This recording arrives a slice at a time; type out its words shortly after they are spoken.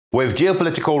With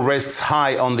geopolitical risks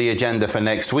high on the agenda for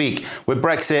next week, with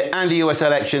Brexit and the US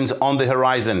elections on the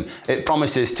horizon, it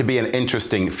promises to be an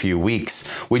interesting few weeks.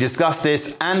 We discuss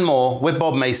this and more with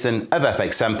Bob Mason of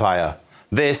FX Empire.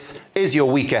 This is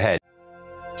your week ahead.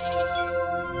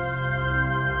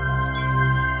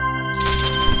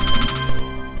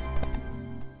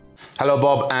 Hello,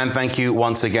 Bob, and thank you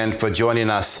once again for joining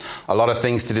us. A lot of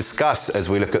things to discuss as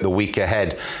we look at the week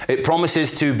ahead. It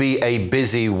promises to be a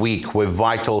busy week with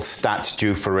vital stats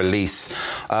due for release.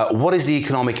 What is the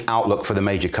economic outlook for the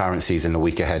major currencies in the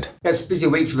week ahead? Yeah, it's a busy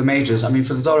week for the majors.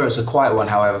 For the dollar, it's a quiet one,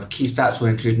 however. Key stats will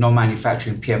include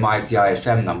non-manufacturing PMIs, the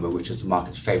ISM number, which is the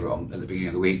market's favorite at the beginning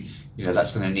of the week.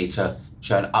 That's going to need to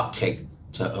show an uptick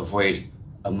to avoid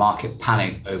a market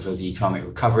panic over the economic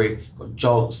recovery. We've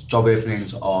got job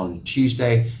openings on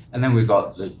Tuesday, and then we've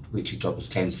got the weekly jobless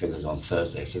claims figures on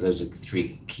Thursday. So those are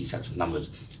three key sets of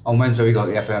numbers. On Wednesday, we got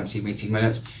the FOMC meeting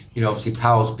minutes. Obviously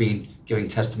Powell's been giving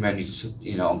testimony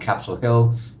on Capitol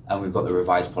Hill, and we've got the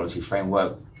revised policy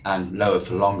framework and lower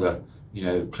for longer,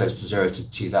 close to zero to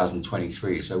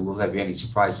 2023. So will there be any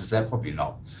surprises there? Probably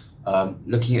not.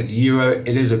 Looking at the euro,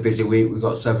 it is a busy week. We've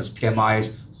got service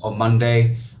PMIs on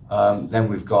Monday. Then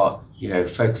we've got,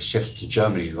 focus shifts to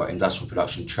Germany. We've got industrial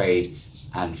production, trade,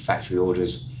 and factory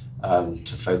orders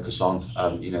to focus on.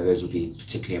 Those will be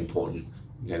particularly important.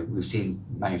 We've seen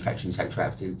manufacturing sector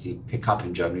activity pick up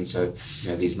in Germany, so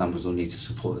these numbers will need to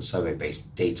support the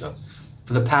survey-based data.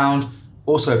 For the pound,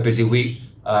 also a busy week.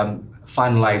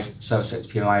 Finalized service sector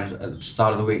PMI at the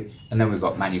start of the week, and then we've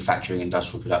got manufacturing,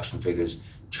 industrial production figures,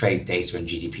 trade data and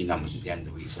GDP numbers at the end of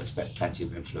the week, so expect plenty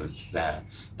of influence there.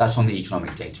 That's on the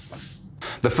economic data front.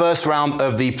 The first round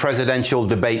of the presidential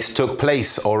debates took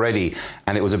place already,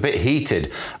 and it was a bit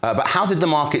heated. But how did the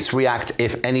markets react,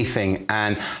 if anything,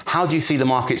 and how do you see the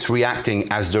markets reacting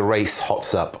as the race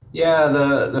hots up? Yeah,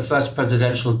 the first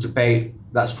presidential debate,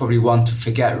 that's probably one to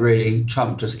forget, really.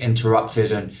 Trump just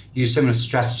interrupted and used similar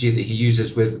strategy that he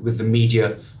uses with the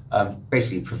media,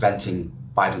 basically preventing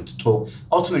Biden to talk.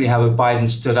 Ultimately, however, Biden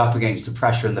stood up against the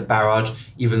pressure and the barrage,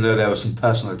 even though there were some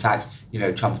personal attacks,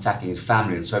 Trump attacking his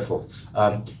family and so forth.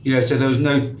 So there was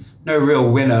no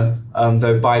real winner,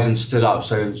 though Biden stood up.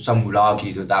 So some would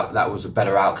argue that was a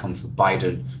better outcome for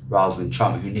Biden rather than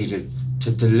Trump, who needed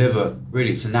to deliver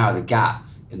really to narrow the gap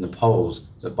in the polls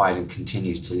that Biden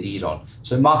continues to lead on.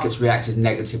 So markets reacted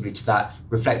negatively to that,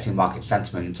 reflecting market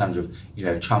sentiment in terms of,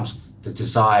 Trump's the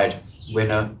desired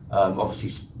winner.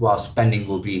 Obviously, while spending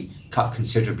will be cut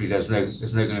considerably, there's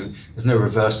no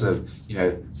reversal of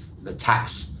the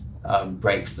tax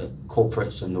breaks that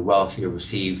corporates and the wealthy have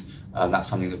received. That's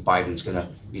something that Biden's going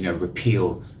to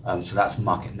repeal. So that's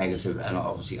market negative, and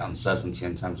obviously uncertainty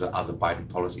in terms of other Biden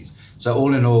policies. So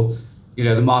all in all,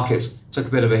 the markets took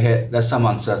a bit of a hit. There's some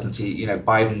uncertainty.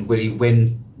 Biden, will he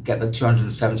win? Get the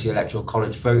 270 electoral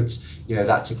college votes?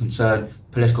 That's a concern.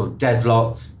 Political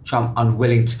deadlock. Trump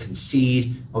unwilling to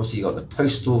concede. Obviously, you got the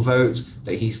postal votes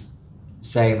that he's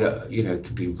saying that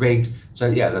could be rigged. So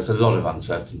yeah, there's a lot of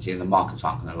uncertainty, and the markets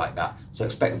aren't going to like that. So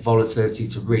expect volatility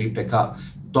to really pick up.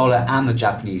 Dollar and the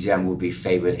Japanese yen will be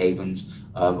favored havens.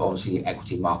 Obviously,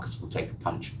 equity markets will take a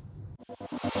punch.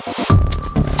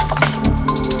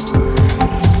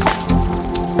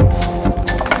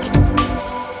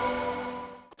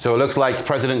 So it looks like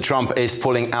President Trump is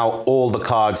pulling out all the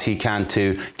cards he can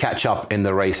to catch up in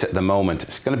the race at the moment.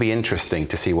 It's going to be interesting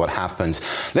to see what happens.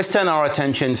 Let's turn our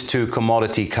attentions to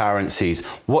commodity currencies.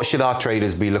 What should our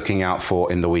traders be looking out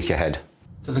for in the week ahead?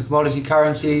 For the commodity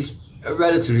currencies, a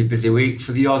relatively busy week.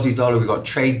 For the Aussie dollar, we've got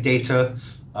trade data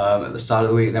at the start of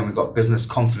the week. Then we've got business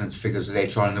confidence figures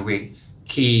later on in the week.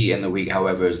 Key in the week,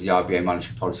 however, is the RBA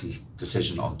monetary policy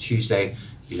decision on Tuesday.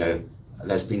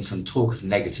 There's been some talk of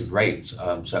negative rates.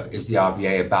 So is the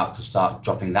RBA about to start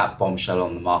dropping that bombshell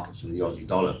on the markets in the Aussie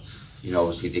dollar?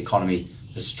 Obviously the economy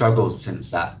has struggled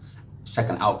since that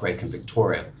second outbreak in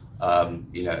Victoria,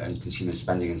 and consumer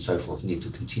spending and so forth need to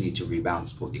continue to rebound and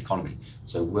support the economy.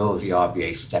 So will the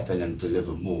RBA step in and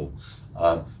deliver more?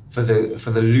 For the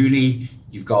loonie,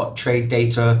 you've got trade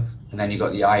data, and then you've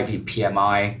got the IV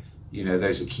PMI.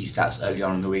 Those are key stats early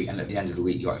on in the week, and at the end of the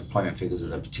week, you've got employment figures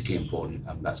that are particularly important.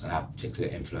 That's going to have particular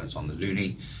influence on the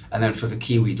loonie. And then for the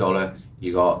Kiwi dollar,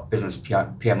 you got business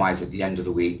PMIs at the end of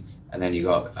the week, and then you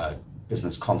got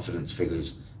business confidence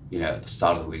figures, at the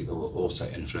start of the week that will also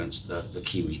influence the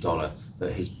Kiwi dollar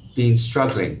that has been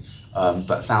struggling,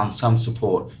 but found some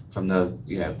support from the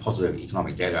positive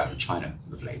economic data out of China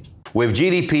of late. With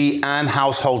GDP and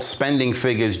household spending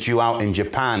figures due out in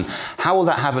Japan, how will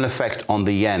that have an effect on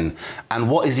the yen? And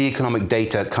what is the economic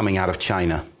data coming out of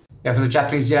China? Yeah, for the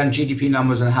Japanese yen, GDP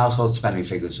numbers and household spending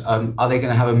figures. Are they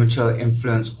going to have a material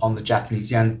influence on the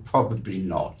Japanese yen? Probably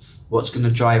not. What's going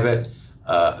to drive it?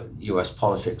 US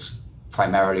politics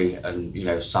primarily,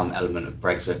 and some element of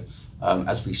Brexit.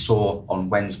 As we saw on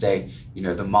Wednesday,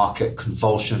 the market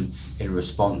convulsion in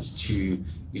response to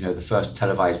the first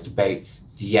televised debate.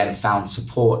 The yen found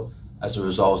support as a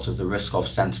result of the risk-off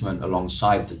sentiment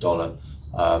alongside the dollar.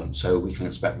 So we can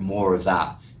expect more of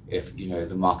that if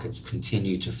the markets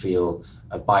continue to feel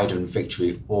a Biden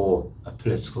victory or a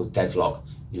political deadlock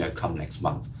come next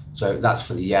month. So that's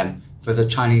for the yen. For the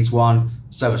Chinese yuan,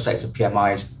 service sector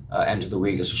PMIs end of the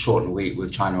week. It's a shortened week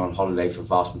with China on holiday for the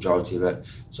vast majority of it.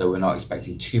 So we're not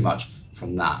expecting too much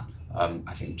from that.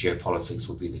 I think geopolitics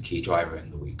will be the key driver in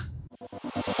the week.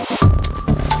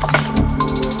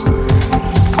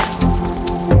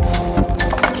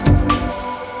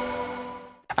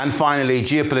 And finally,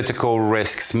 geopolitical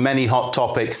risks, many hot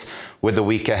topics with the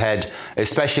week ahead,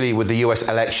 especially with the US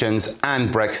elections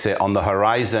and Brexit on the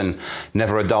horizon.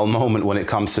 Never a dull moment when it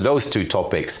comes to those two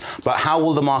topics. But how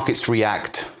will the markets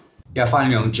react? Yeah,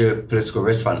 finally on the geopolitical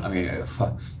risk front, I mean,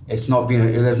 there's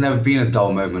never been a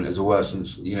dull moment, as it were,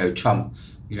 since Trump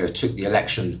took the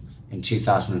election in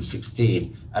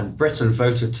 2016, and Britain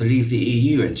voted to leave the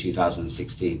EU in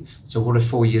 2016. So what a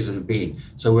 4 years it had been.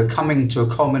 So we're coming to a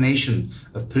culmination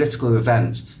of political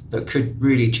events that could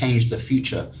really change the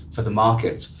future for the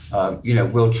markets.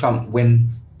 Will Trump win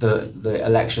the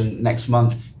election next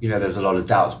month? There's a lot of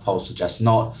doubts. Polls suggest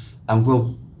not. And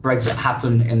will Brexit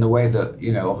happen in the way that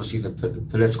obviously the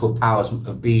political powers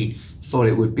be thought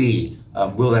it would be?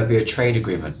 Will there be a trade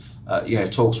agreement?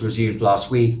 Talks resumed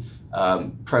last week.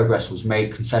 Progress was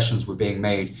made, concessions were being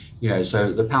made,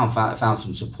 so the pound found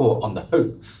some support on the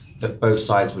hope that both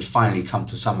sides would finally come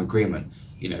to some agreement,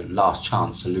 last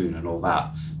chance saloon and all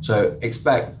that. So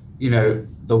expect,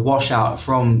 the washout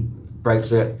from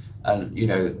Brexit and,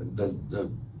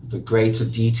 the greater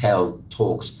detailed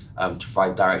talks to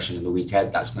provide direction in the week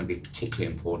ahead. That's going to be particularly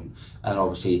important. And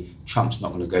obviously, Trump's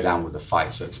not going to go down with a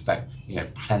fight. So expect,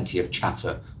 plenty of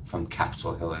chatter from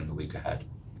Capitol Hill in the week ahead.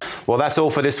 Well, that's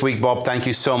all for this week, Bob. Thank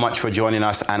you so much for joining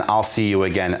us, and I'll see you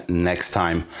again next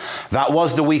time. That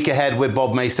was the week ahead with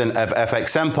Bob Mason of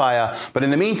FX Empire. But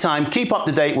in the meantime, keep up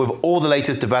to date with all the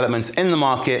latest developments in the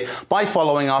market by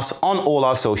following us on all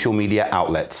our social media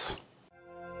outlets.